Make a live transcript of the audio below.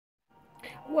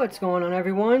What's going on,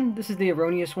 everyone? This is the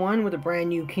Erroneous One with a brand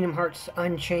new Kingdom Hearts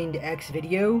Unchained X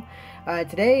video.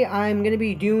 Today I'm going to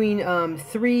be doing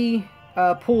three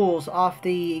pulls off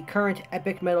the current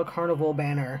Epic Metal Carnival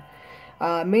banner.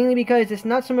 Mainly because it's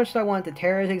not so much that I want the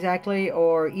Terras exactly,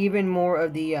 or even more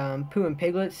of the Pooh and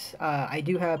Piglets. I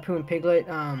do have Pooh and Piglet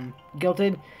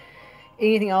gilted.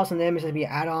 Anything else in them is going to be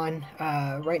an add-on.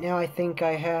 Right now I think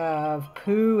I have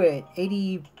Pooh at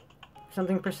 80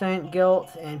 something%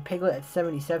 gilt and Piglet at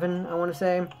 77, I want to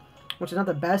say, which is not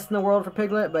the best in the world for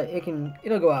Piglet, but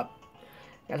it'll go up.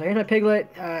 Yeah, so here's my Piglet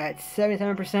at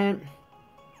 77%,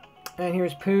 and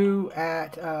here's Pooh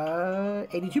at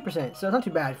 82%, so it's not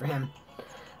too bad for him.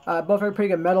 Both are pretty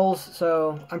good medals,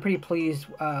 so I'm pretty pleased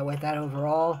with that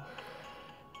overall.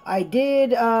 I did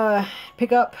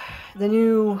pick up the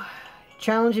new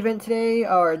challenge event today,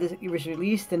 or this was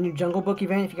released, the new Jungle Book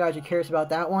event, if you guys are curious about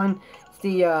that one.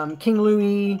 The King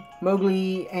Louie,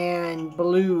 Mowgli, and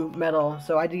Baloo medal.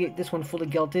 So I did get this one fully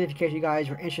gilted, in case you guys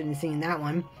were interested in seeing that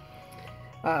one.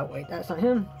 Wait, that's not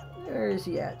him. Where is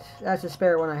he at? That's the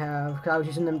spare one I have, because I was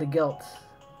using them to gilt.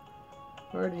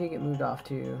 Where did he get moved off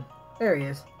to? There he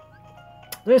is.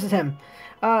 This is him.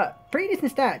 Pretty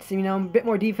decent stats, you know, a bit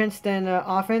more defense than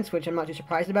offense, which I'm not too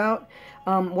surprised about.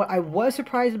 What I was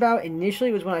surprised about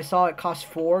initially was when I saw it cost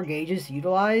 4 gauges to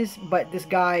utilize, but this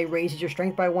guy raises your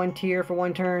strength by 1 tier for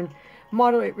 1 turn,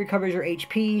 moderate recovers your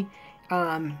HP,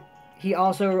 he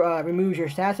also removes your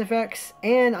stats effects,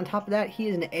 and on top of that, he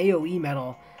is an AoE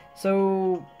medal,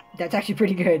 so that's actually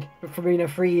pretty good for being a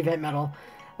free event medal.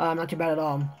 Not too bad at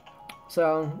all.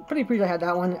 So, pretty pleased I had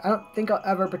that one. I don't think I'll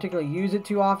ever particularly use it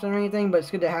too often or anything, but it's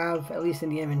good to have, at least in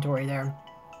the inventory there.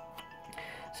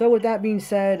 So, with that being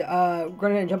said, we're going to go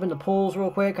ahead and jump into pulls real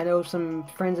quick. I know some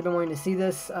friends have been wanting to see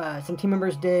this. Some team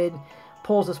members did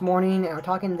pulls this morning, and we're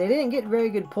talking, they didn't get very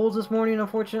good pulls this morning,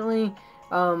 unfortunately.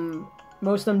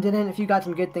 Most of them didn't. A few got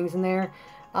some good things in there.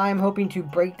 I'm hoping to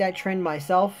break that trend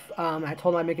myself. I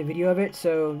told them I'd make a video of it,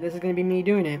 so this is going to be me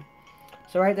doing it.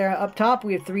 So right there up top,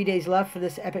 we have 3 days left for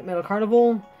this Epic Metal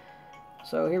Carnival.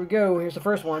 So here we go. Here's the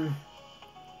first one.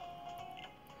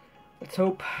 Let's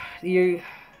hope the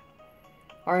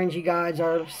RNG gods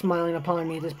are smiling upon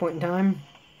me at this point in time.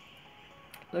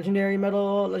 Legendary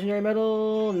medal, legendary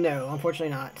medal. No,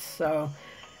 unfortunately not. So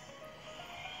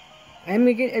I am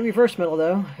going to get a reverse medal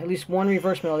though. At least one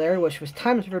reverse medal there, which was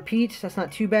timeless repeat. That's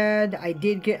not too bad. I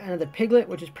did get another Piglet,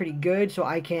 which is pretty good, so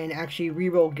I can actually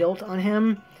reroll gilt on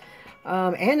him.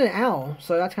 And an owl,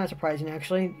 so that's kind of surprising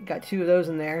actually. Got 2 of those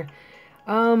in there.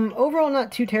 Overall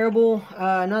not too terrible.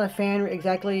 Not a fan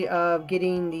exactly of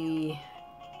getting the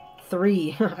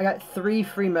 3. I got 3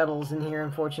 free medals in here,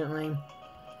 unfortunately.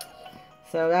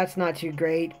 So that's not too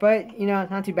great, but you know,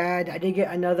 not too bad. I did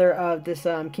get another of this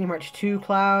Kingdom Hearts 2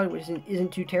 Cloud, which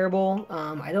isn't too terrible.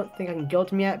 I don't think I can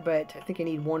gilt him yet, but I think I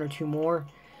need 1 or 2 more.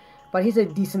 But he's a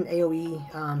decent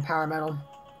AoE power medal.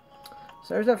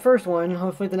 So there's that first one.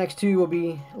 Hopefully the next 2 will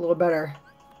be a little better.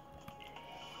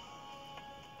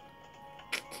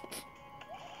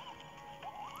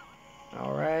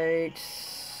 Alright.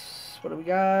 What do we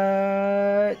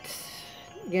got?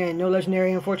 Again, no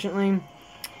legendary, unfortunately.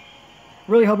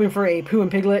 Really hoping for a Pooh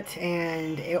and Piglet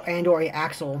and or a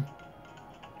Axel.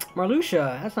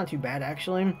 Marluxia. That's not too bad,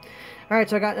 actually. Alright,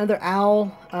 so I got another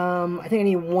owl. I think I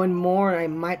need 1 more, and I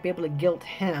might be able to gilt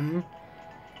him.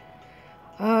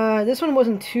 This one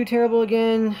wasn't too terrible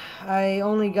again. I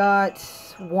only got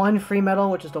 1 free medal,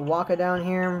 which is the Waka down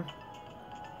here.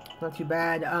 Not too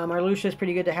bad. Marluxia is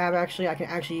pretty good to have, actually. I can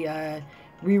actually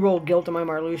reroll gilt on my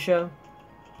Marluxia.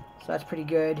 So that's pretty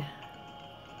good.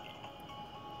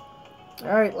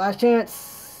 Alright, last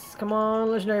chance. Come on,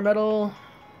 legendary medal.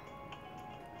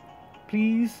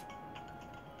 Please.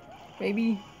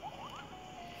 Maybe.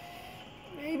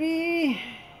 Maybe.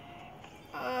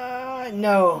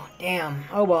 No. Damn.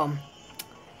 Oh well.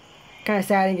 Kind of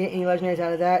sad I didn't get any legendaries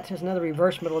out of that. There's another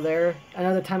reverse medal there.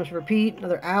 Another timeless repeat.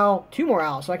 Another owl. 2 more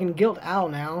owls, so I can gilt owl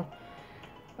now.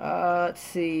 Let's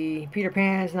see. Peter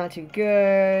Pan's not too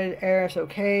good. Aerith's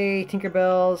okay.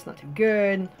 Tinkerbell's not too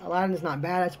good. Aladdin's not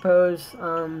bad, I suppose.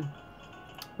 Another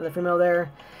free medal there.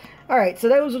 Alright, so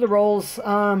those are the rolls.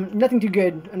 Nothing too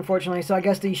good, unfortunately. So I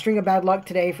guess the string of bad luck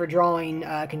today for drawing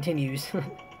continues.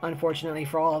 Unfortunately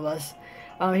for all of us.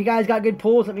 If you guys got good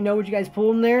pulls, let me know what you guys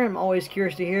pulled in there. I'm always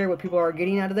curious to hear what people are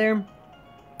getting out of there.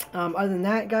 Other than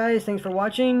that, guys, thanks for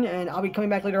watching, and I'll be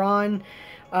coming back later on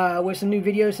with some new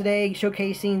videos today,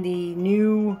 showcasing the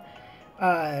new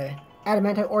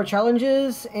Adamantite Ore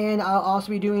challenges, and I'll also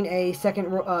be doing a second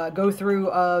go-through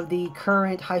of the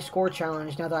current high score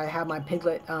challenge now that I have my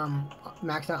Piglet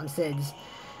maxed out in SIDS.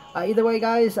 Either way,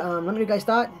 guys, let me know what you guys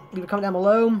thought. Leave a comment down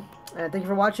below. Thank you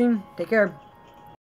for watching. Take care.